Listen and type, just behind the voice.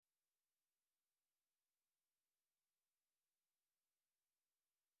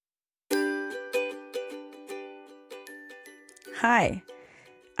Hi,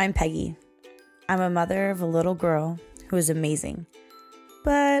 I'm Peggy. I'm a mother of a little girl who is amazing,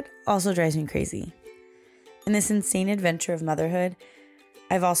 but also drives me crazy. In this insane adventure of motherhood,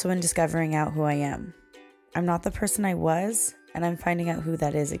 I've also been discovering out who I am. I'm not the person I was, and I'm finding out who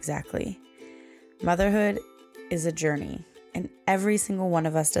that is exactly. Motherhood is a journey, and every single one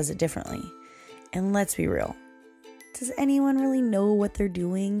of us does it differently. And let's be real, does anyone really know what they're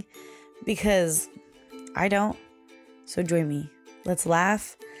doing? Because I don't. So join me. Let's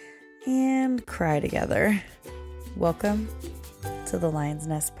laugh and cry together. Welcome to the Lion's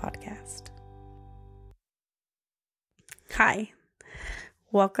Nest podcast. Hi.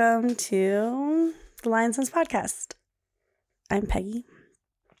 Welcome to the Lion's Nest podcast. I'm Peggy.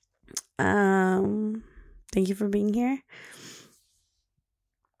 Thank you for being here.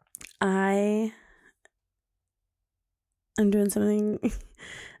 I am doing something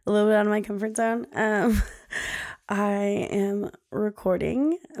a little bit out of my comfort zone. I am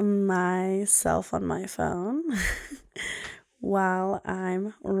recording myself on my phone while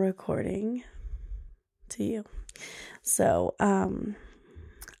I'm recording to you. So, I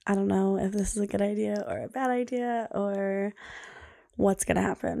don't know if this is a good idea or a bad idea or what's going to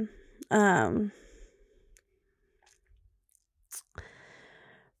happen.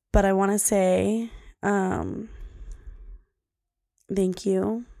 But I want to say, thank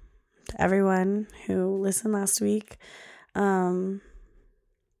you to everyone who listened last week. I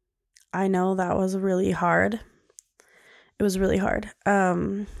know that was really hard. It was really hard.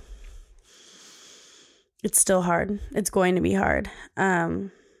 It's still hard. It's going to be hard. I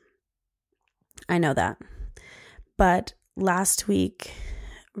know that. But last week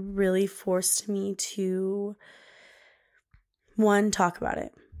really forced me to, one, talk about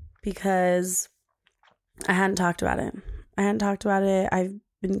it, because I hadn't talked about it. I've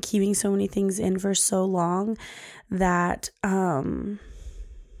been keeping so many things in for so long that I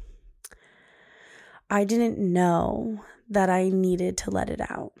didn't know that I needed to let it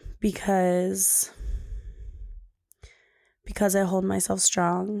out because I hold myself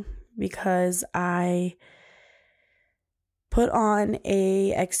strong, because I put on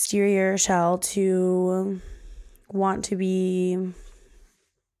a exterior shell to want to be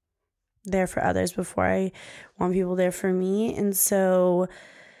there for others before I want people there for me. And so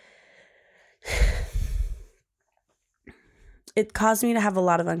it caused me to have a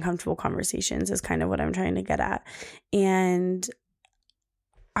lot of uncomfortable conversations, is kind of what I'm trying to get at. And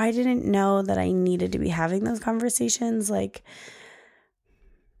I didn't know that I needed to be having those conversations. Like,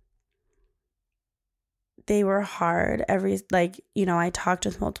 they were hard. I talked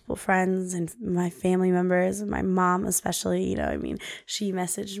with multiple friends and my family members and my mom especially, she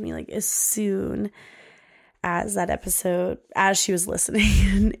messaged me like as soon as that episode, as she was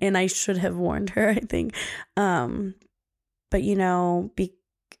listening, and I should have warned her, I think. But when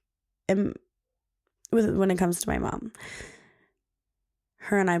it comes to my mom,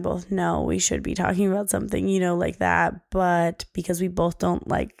 her and I both know we should be talking about something, like that. But because we both don't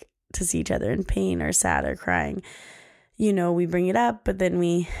like to see each other in pain or sad or crying, we bring it up, but then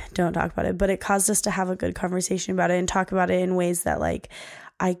we don't talk about it. But it caused us to have a good conversation about it and talk about it in ways that like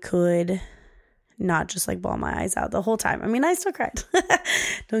I could not just like bawl my eyes out the whole time. I mean, I still cried.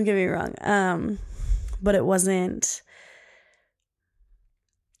 Don't get me wrong. But it wasn't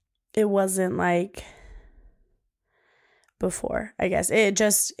like before, I guess. It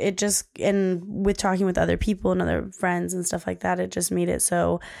just, and with talking with other people and other friends and stuff like that, it just made it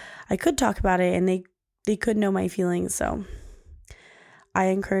so I could talk about it and they could know my feelings. So I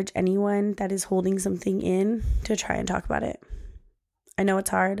encourage anyone that is holding something in to try and talk about it. I know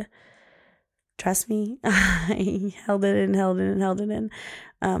it's hard. Trust me, I held it in.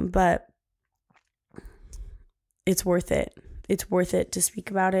 But it's worth it. It's worth it to speak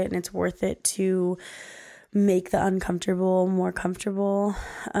about it, and it's worth it to make the uncomfortable more comfortable.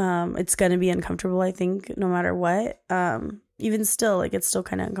 It's going to be uncomfortable, I think, no matter what. Even still, like, it's still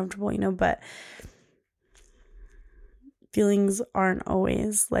kind of uncomfortable, but feelings aren't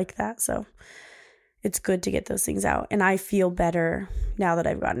always like that. So it's good to get those things out. And I feel better now that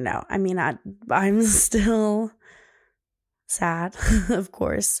I've gotten it out. I mean, I'm still sad, of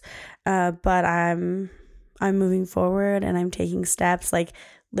course. But I'm moving forward and I'm taking steps, like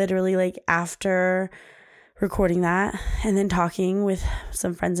literally like after recording that and then talking with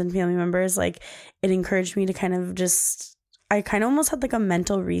some friends and family members, like it encouraged me to kind of I kind of almost had like a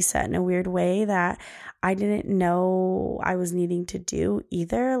mental reset in a weird way that I didn't know I was needing to do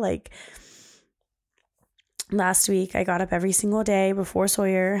either. Like last week I got up every single day before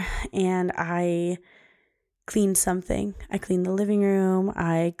Sawyer and I cleaned something. I cleaned the living room.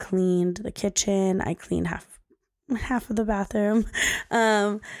 I cleaned the kitchen. I cleaned half of the bathroom.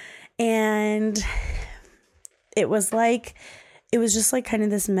 And it was just like kind of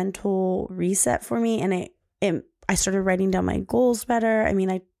this mental reset for me. And I started writing down my goals better. I mean,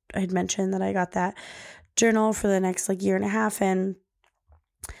 I had mentioned that I got that journal for the next like year and a half. And,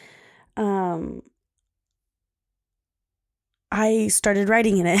 I started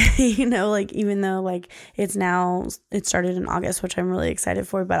writing in it, like even though like it started in August, which I'm really excited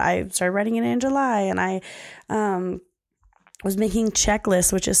for, but I started writing it in July, and I was making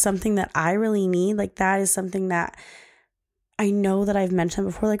checklists, which is something that I really need. Like that is something that I know that I've mentioned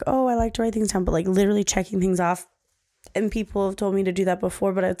before, like, oh, I like to write things down, but like literally checking things off. And people have told me to do that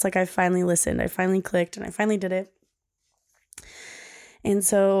before, but it's like I finally listened, I finally clicked, and I finally did it. And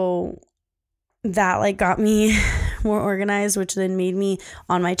so that like got me more organized, which then made me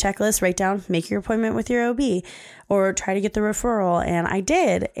on my checklist write down, make your appointment with your OB or try to get the referral. And I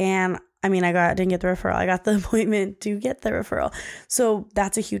did. And I mean, didn't get the referral. I got the appointment to get the referral. So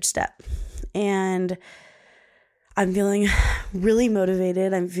that's a huge step. And I'm feeling really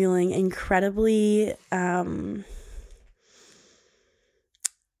motivated. I'm feeling incredibly,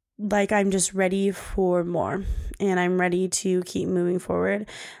 like I'm just ready for more, and I'm ready to keep moving forward,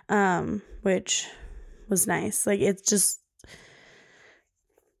 which was nice. Like it's just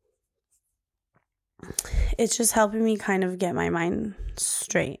helping me kind of get my mind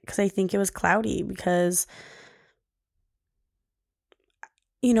straight, because I think it was cloudy because,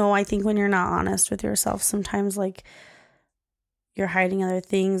 I think when you're not honest with yourself, sometimes like you're hiding other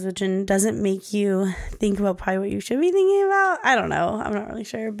things, which doesn't make you think about probably what you should be thinking about. I don't know. I'm not really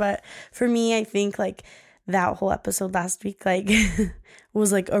sure. But for me, I think like that whole episode last week, like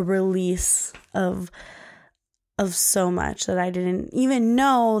was like a release of so much that I didn't even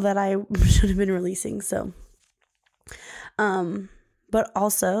know that I should have been releasing. So, but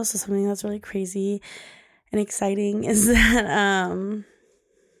also, so something that's really crazy and exciting is that,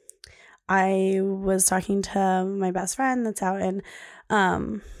 I was talking to my best friend that's out in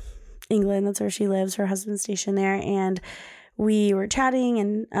England. That's where she lives. Her husband's stationed there. And we were chatting,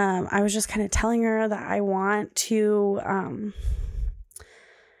 and I was just kind of telling her that I want to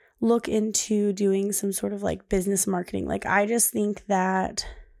look into doing some sort of like business marketing. Like I just think that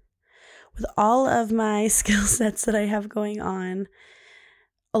with all of my skill sets that I have going on,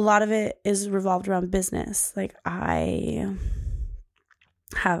 a lot of it is revolved around business. Like I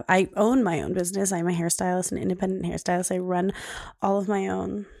own my own business. I'm a hairstylist, an independent hairstylist. I run all of my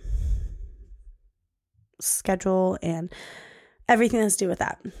own schedule and everything that's to do with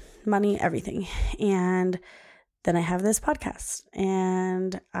that. Money, everything. And then I have this podcast,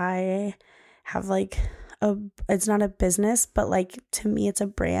 and I have like it's not a business, but like to me it's a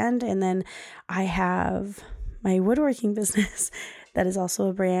brand. And then I have my woodworking business that is also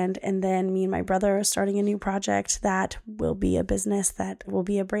a brand. And then me and my brother are starting a new project that will be a business, that will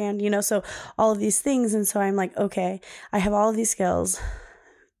be a brand, so all of these things. And so I'm like, okay, I have all of these skills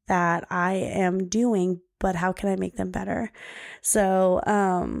that I am doing, but how can I make them better? So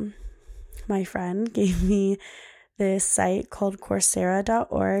my friend gave me this site called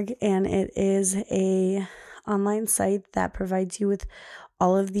Coursera.org, and it is a online site that provides you with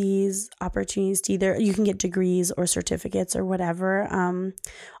all of these opportunities to either you can get degrees or certificates or whatever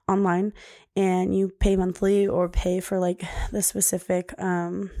online, and you pay monthly or pay for like the specific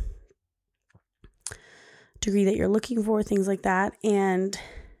degree that you're looking for, things like that, and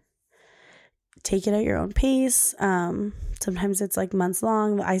take it at your own pace. Sometimes it's like months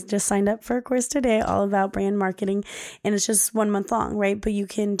long. I just signed up for a course today all about brand marketing, and it's just 1 month long, right? But you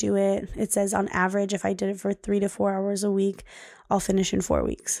can do it. It says on average, if I did it for 3 to 4 hours a week, I'll finish in 4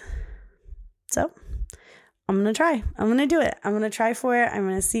 weeks. So I'm going to try. I'm going to do it. I'm going to try for it. I'm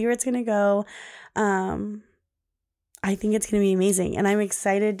going to see where it's going to go. I think it's going to be amazing, and I'm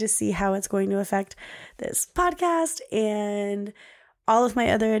excited to see how it's going to affect this podcast and all of my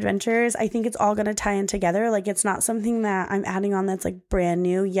other adventures. I think it's all going to tie in together. Like it's not something that I'm adding on that's like brand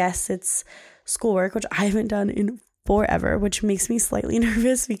new. Yes, it's schoolwork, which I haven't done in forever, which makes me slightly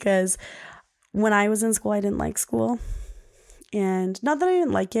nervous because when I was in school, I didn't like school. And not that I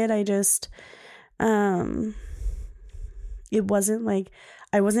didn't like it, I just, it wasn't like,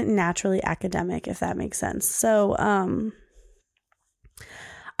 I wasn't naturally academic, if that makes sense. So,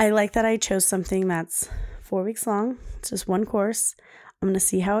 I like that I chose something that's 4 weeks long. It's just one course. I'm going to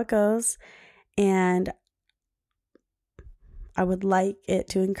see how it goes. And I would like it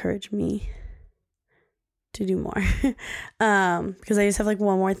to encourage me to do more. Because I just have like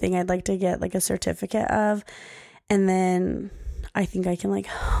one more thing I'd like to get like a certificate of. And then I think I can like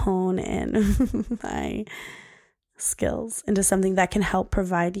hone in my skills into something that can help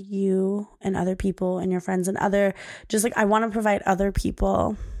provide you and other people and your friends and I want to provide other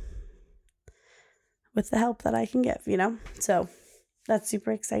people with the help that I can give, So that's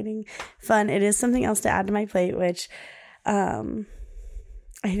super exciting, fun. It is something else to add to my plate, which I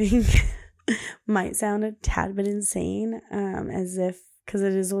think might sound a tad bit insane, because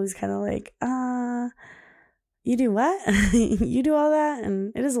it is always kind of like, you do what? You do all that?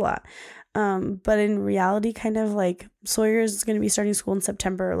 And it is a lot. But in reality, kind of like Sawyer's going to be starting school in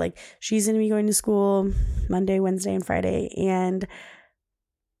September. Like she's going to be going to school Monday, Wednesday, and Friday. And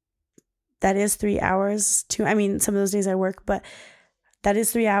that is 3 hours some of those days I work, but that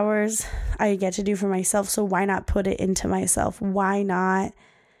is 3 hours I get to do for myself. So why not put it into myself? Why not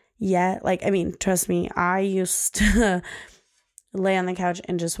yet? Trust me, I used to lay on the couch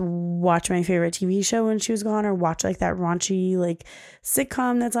and just watch my favorite TV show when she was gone, or watch like that raunchy like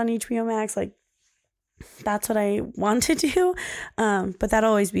sitcom that's on HBO Max. Like that's what I want to do. But that'll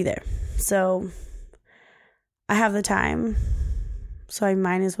always be there. So I have the time, so I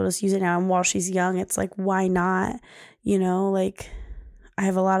might as well just use it now. And while she's young, it's like, why not? I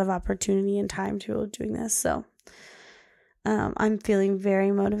have a lot of opportunity and time to doing this. So I'm feeling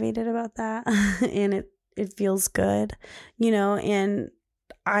very motivated about that. And it feels good, and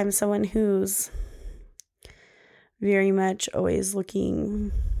I'm someone who's very much always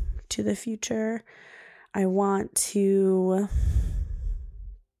looking to the future. I want to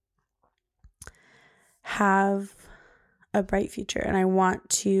have a bright future, and I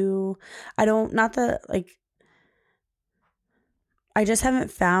just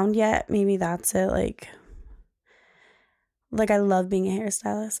haven't found yet. Maybe that's it. Like I love being a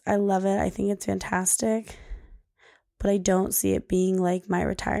hairstylist. I love it. I think it's fantastic. But I don't see it being like my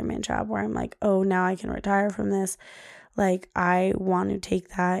retirement job where I'm like, oh, now I can retire from this. Like I want to take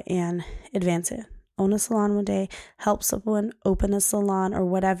that and advance it. Own a salon one day, help someone open a salon or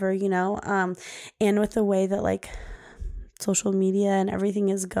whatever, And with the way that like social media and everything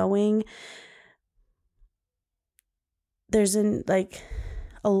is going,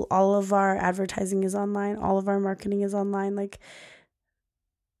 all of our advertising is online, all of our marketing is online,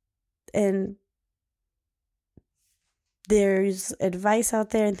 and there's advice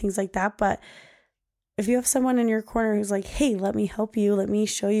out there and things like that. But if you have someone in your corner who's like, hey, let me help you, let me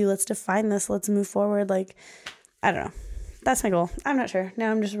show you, let's define this, let's move forward. Like, I don't know. That's my goal. I'm not sure.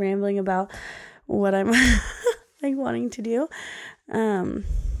 Now I'm just rambling about what I'm like wanting to do.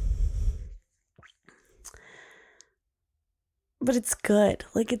 But it's good.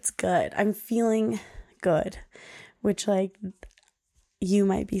 It's good. I'm feeling good, which you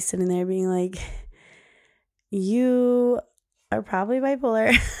might be sitting there being like, you are probably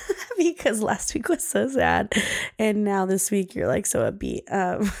bipolar because last week was so sad. And now this week you're so upbeat.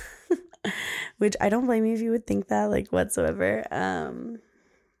 Which I don't blame you if you would think that whatsoever.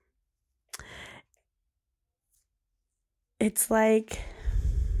 It's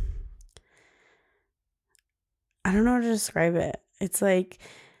I don't know how to describe it. It's I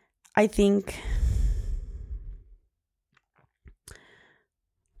think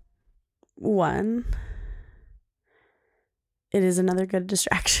one, it is another good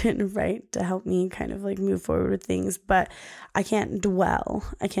distraction, right? To help me kind of move forward with things, but I can't dwell.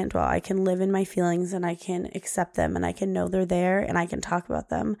 I can live in my feelings and I can accept them and I can know they're there and I can talk about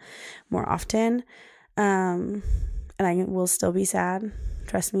them more often. And I will still be sad.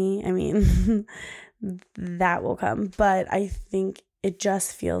 Trust me. That will come, but I think it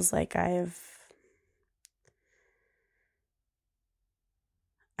just feels like I've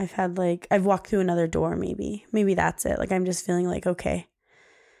walked through another door. Maybe that's it. I'm just feeling okay,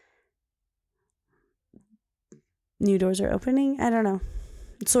 new doors are opening. I don't know.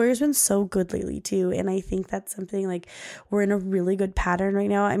 Sawyer's been so good lately too, and I think that's something we're in a really good pattern right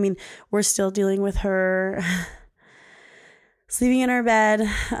now. We're still dealing with her sleeping in our bed.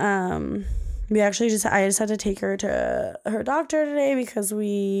 I just had to take her to her doctor today because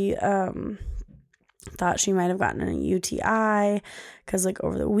we thought she might have gotten a UTI because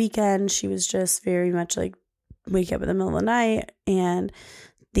over the weekend she was just very much wake up in the middle of the night and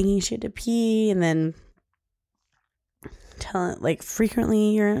thinking she had to pee, and then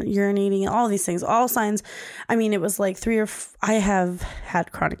frequently urinating, all these things, all signs. It was I have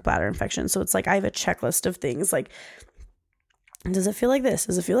had chronic bladder infection, so it's I have a checklist of things does it feel like this?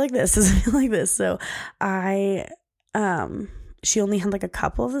 Does it feel like this? Does it feel like this? So she only had a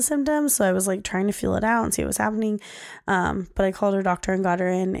couple of the symptoms. So I was trying to feel it out and see what was happening. But I called her doctor and got her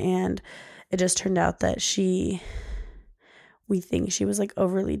in, and it just turned out that we think she was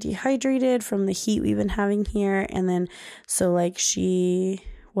overly dehydrated from the heat we've been having here. And then, so she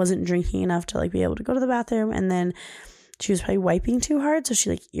wasn't drinking enough to like be able to go to the bathroom. And then she was probably wiping too hard. So she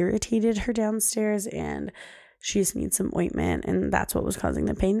like irritated her downstairs and she just needs some ointment. And that's what was causing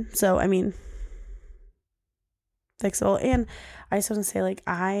the pain. So, I mean, fixable. And I just want to say, like,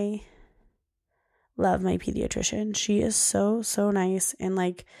 I love my pediatrician. She is so, so nice. And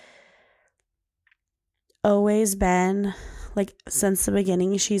like, always been like since the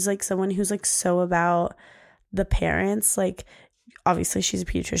beginning, she's like someone who's like so about the parents. Like, obviously she's a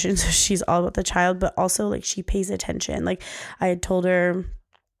pediatrician, so she's all about the child, but also like she pays attention. Like, I had told her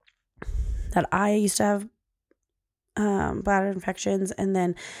that I used to have bladder infections, and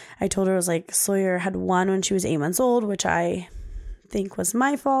then I told her, I was like, Sawyer had one when she was 8 months old, which I think was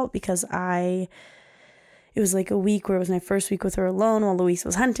my fault because it was like a week where it was my first week with her alone while Luis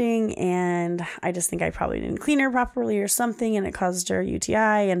was hunting, and I just think I probably didn't clean her properly or something, and it caused her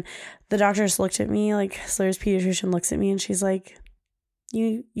UTI. And the doctor just looked at me, like, Sawyer's pediatrician looks at me, and she's like,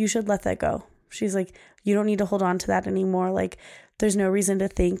 you should let that go. She's like, you don't need to hold on to that anymore. Like, there's no reason to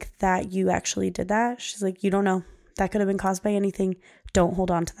think that you actually did that. She's like, you don't know. That could have been caused by anything. Don't hold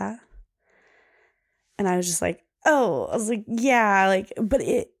on to that. And I was just like, oh, I was like, yeah, like, but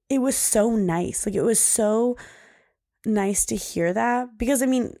it was so nice. Like, it was so nice to hear that, because I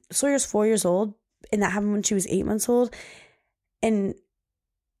mean, Sawyer's 4 years old and that happened when she was 8 months old. And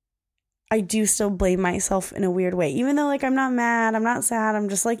I do still blame myself in a weird way, even though like, I'm not mad, I'm not sad. I'm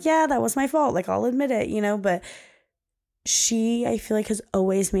just like, yeah, that was my fault. Like, I'll admit it, you know, but she, I feel like, has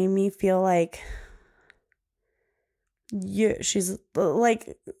always made me feel like she's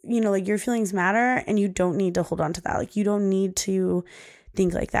like, you know, like, your feelings matter and you don't need to hold on to that. Like, you don't need to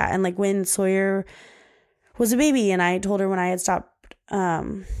think like that. And like, when Sawyer was a baby and I told her when I had stopped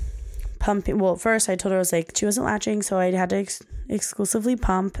pumping, well, first I told her, I was like, she wasn't latching, so I had to exclusively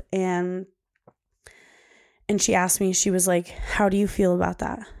pump. And she asked me, she was like, how do you feel about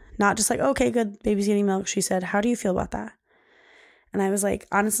that? Not just like, okay, good, baby's getting milk. She said, how do you feel about that? And I was like,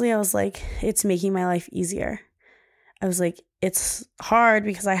 honestly, I was like, it's making my life easier. I was like, it's hard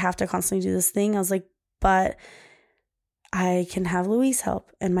because I have to constantly do this thing. I was like, but I can have Luis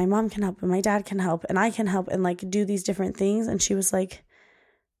help, and my mom can help, and my dad can help, and I can help, and like do these different things. And she was like,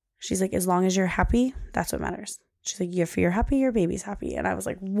 she's like, as long as you're happy, that's what matters. She's like, if you're happy, your baby's happy. And I was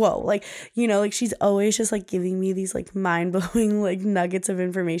like, whoa, like, you know, like, she's always just like giving me these like mind-blowing like nuggets of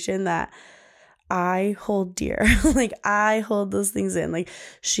information that I hold dear. Like, I hold those things in. Like,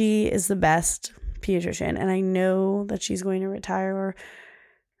 she is the best pediatrician, and I know that she's going to retire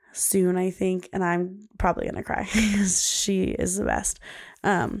soon, I think, and I'm probably gonna cry because she is the best.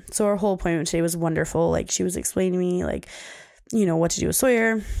 So our whole appointment today was wonderful. Like, she was explaining to me, like, you know, what to do with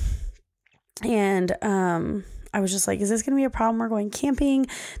Sawyer, and I was just like, is this gonna be a problem? We're going camping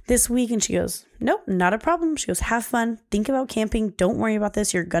this week. And she goes, nope, not a problem. She goes, have fun, think about camping, don't worry about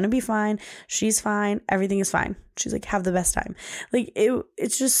this, you're gonna be fine, she's fine, everything is fine. She's like, have the best time. Like,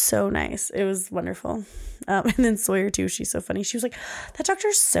 it's just so nice. It was wonderful. And then Sawyer too, she's so funny. She was like, that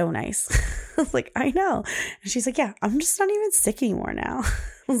doctor's so nice. I was like, I know. And she's like, yeah, I'm just not even sick anymore now.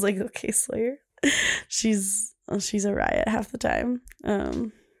 I was like, okay, Sawyer. She's a riot half the time.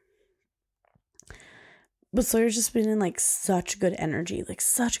 But Sawyer's just been in like such good energy,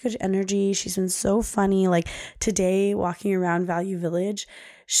 She's been so funny. Like, today, walking around Value Village,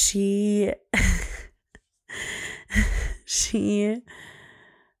 she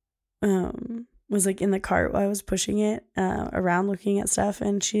was like in the cart while I was pushing it around looking at stuff,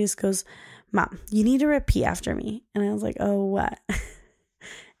 and she just goes, Mom, you need to repeat after me. And I was like, oh, what?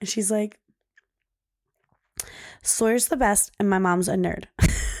 And she's like, Sawyer's the best and my mom's a nerd.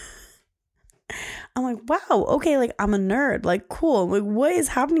 I'm like, wow, okay, like, I'm a nerd, like, cool, like, what is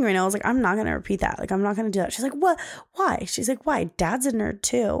happening right now? I was like, I'm not gonna repeat that, like, I'm not gonna do that. She's like, what? Why? She's like, why? Dad's a nerd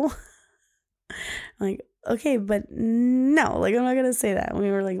too. I'm like, okay, but no, like, I'm not gonna say that.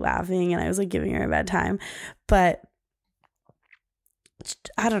 We were like laughing and I was like giving her a bad time, but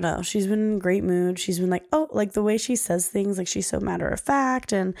I don't know, she's been in a great mood. She's been like, oh, like, the way she says things, like, she's so matter of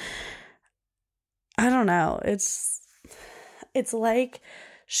fact, and I don't know, it's like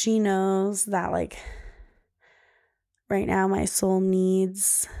she knows that, like, right now my soul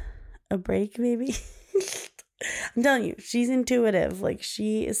needs a break, maybe. I'm telling you, she's intuitive. Like,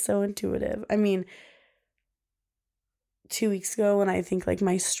 she is so intuitive. I mean, 2 weeks ago when I think like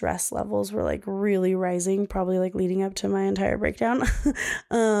my stress levels were like really rising, probably like leading up to my entire breakdown,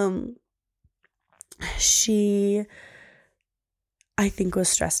 she, I think, was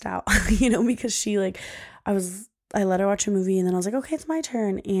stressed out, you know, because she, like, I let her watch a movie and then I was like, okay, it's my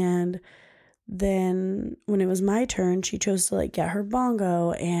turn. And then when it was my turn, she chose to like get her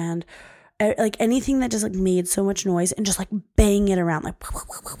bongo and like anything that just like made so much noise and just like bang it around like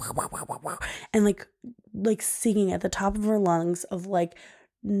and like singing at the top of her lungs of like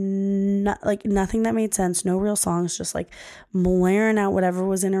like nothing that made sense, no real songs, just like blaring out whatever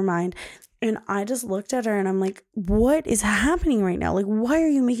was in her mind. And I just looked at her and I'm like, what is happening right now? Like, why are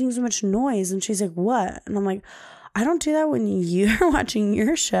you making so much noise? And she's like, what? And I'm like, I don't do that when you're watching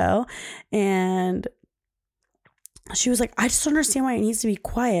your show. And she was like, I just don't understand why it needs to be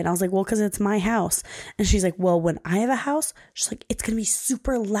quiet. And I was like, well, because it's my house. And she's like, well, when I have a house, she's like, it's going to be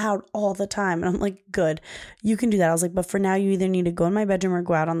super loud all the time. And I'm like, good, you can do that. I was like, but for now, you either need to go in my bedroom or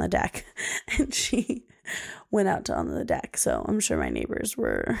go out on the deck. And she went out on the deck. So I'm sure my neighbors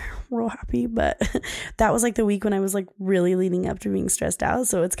were real happy. But that was like the week when I was like really leading up to being stressed out.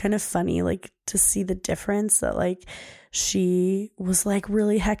 So it's kind of funny like to see the difference that like she was like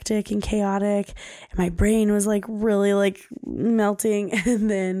really hectic and chaotic and my brain was like really like melting. And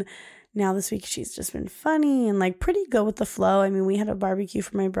then now this week she's just been funny and like pretty good with the flow. I mean, we had a barbecue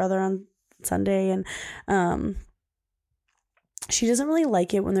for my brother on Sunday and she doesn't really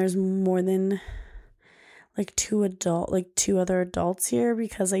like it when there's more than like two other adults here,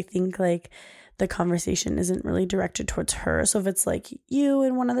 because I think like the conversation isn't really directed towards her. So if it's like you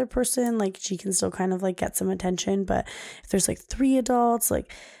and one other person, like she can still kind of like get some attention. But if there's like 3 adults,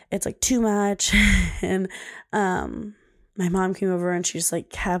 like it's like too much. And my mom came over and she just like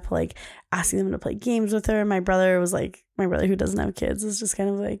kept like asking them to play games with her. My brother who doesn't have kids is just kind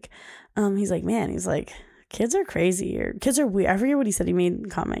of like, he's like, kids are crazy or kids are weird. I forget what he said. He made a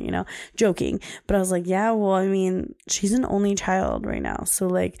comment, joking. But I was like, yeah, well, I mean, she's an only child right now. So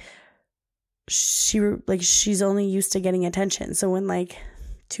like she's only used to getting attention. So when like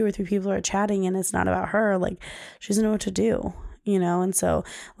 2 or 3 people are chatting and it's not about her, like she doesn't know what to do, And so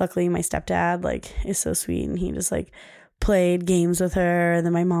luckily my stepdad like is so sweet and he just like played games with her, and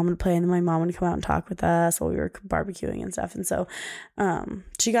then my mom would play, and then my mom would come out and talk with us while we were barbecuing and stuff. And so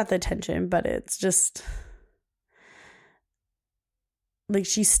she got the attention, but it's just like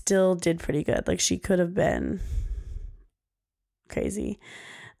she still did pretty good. Like she could have been crazy.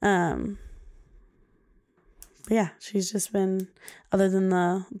 But yeah, she's just been, other than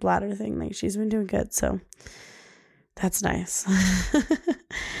the bladder thing, like she's been doing good. So that's nice.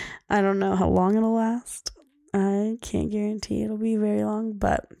 I don't know how long it'll last. I can't guarantee it'll be very long,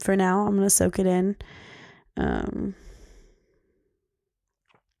 but for now I'm going to soak it in.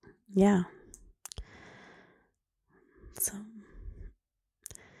 Yeah. So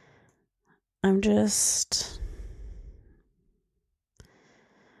I'm just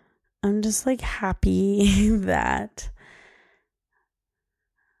like happy that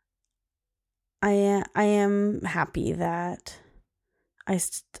I am happy that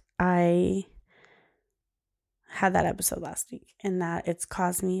I had that episode last week, and that it's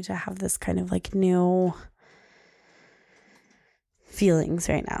caused me to have this kind of like new feelings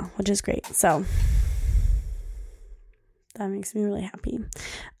right now, which is great. So that makes me really happy.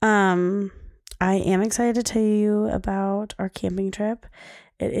 I am excited to tell you about our camping trip.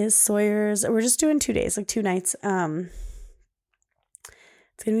 It is Sawyer's. We're just doing 2 days, like 2 nights. It's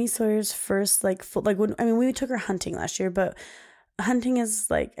gonna be Sawyer's first like full, like we took her hunting last year, but hunting is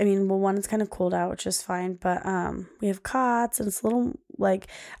like, one, it's kind of cold out, which is fine, but we have cots and it's a little like,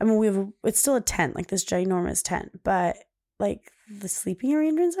 it's still a tent, like this ginormous tent, but like the sleeping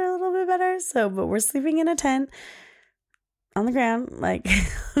arrangements are a little bit better. So, but we're sleeping in a tent on the ground, like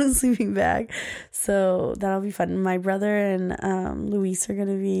on a sleeping bag. So that'll be fun. My brother and Luis they're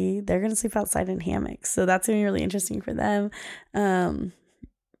going to sleep outside in hammocks. So that's going to be really interesting for them. But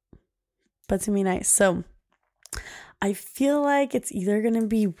it's going to be nice. So I feel like it's either going to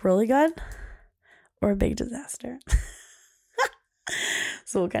be really good or a big disaster.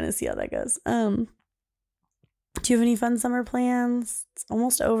 So we'll kind of see how that goes. Do you have any fun summer plans? It's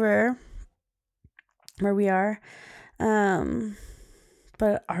almost over where we are.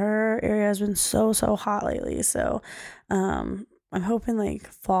 But our area has been so hot lately. So, I'm hoping like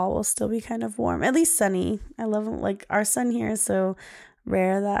fall will still be kind of warm, at least sunny. I love like our sun here is so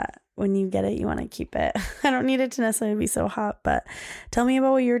rare that when you get it, you want to keep it. I don't need it to necessarily be so hot, but tell me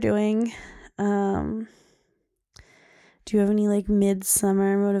about what you're doing. Do you have any like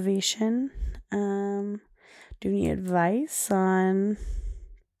midsummer motivation? Do you need advice on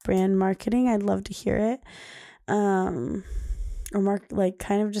brand marketing? I'd love to hear it. Or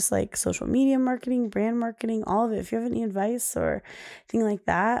kind of just like social media marketing, brand marketing, all of it. If you have any advice or anything like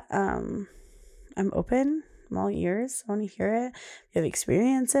that, I'm open. I'm all ears. I want to hear it. If you have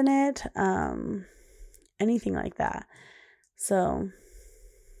experience in it, anything like that. So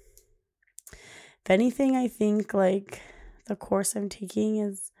if anything, I think like the course I'm taking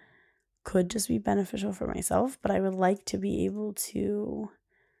is could just be beneficial for myself, but I would like to be able to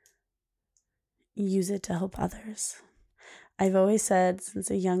use it to help others. I've always said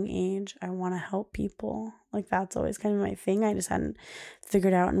since a young age, I want to help people. Like, that's always kind of my thing. I just hadn't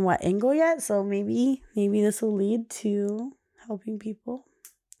figured out in what angle yet. So maybe this will lead to helping people.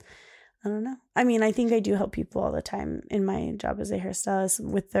 I don't know. I mean, I think I do help people all the time in my job as a hairstylist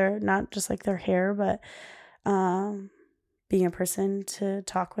with their, not just like their hair, but being a person to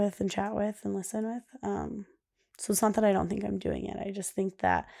talk with and chat with and listen with. So it's not that I don't think I'm doing it. I just think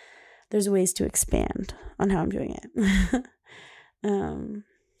that there's ways to expand on how I'm doing it.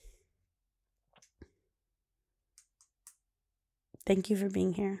 Thank you for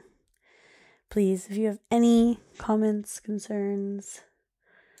being here. Please, if you have any comments, concerns,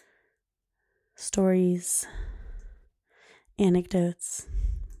 stories, anecdotes,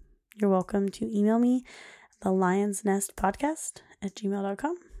 you're welcome to email me at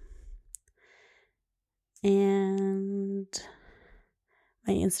thelionsnestpodcast@gmail.com. And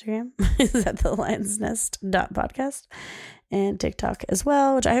my Instagram is at thelionsnest.podcast, and TikTok as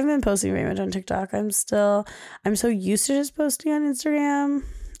well, which I haven't been posting very much on TikTok. I'm so used to just posting on Instagram.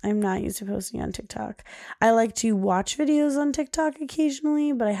 I'm not used to posting on TikTok. I like to watch videos on TikTok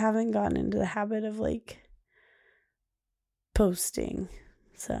occasionally, but I haven't gotten into the habit of like posting.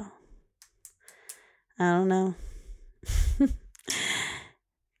 So I don't know.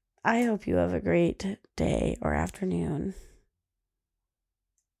 I hope you have a great day or afternoon.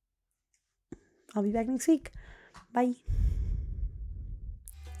 I'll be back next week. Bye.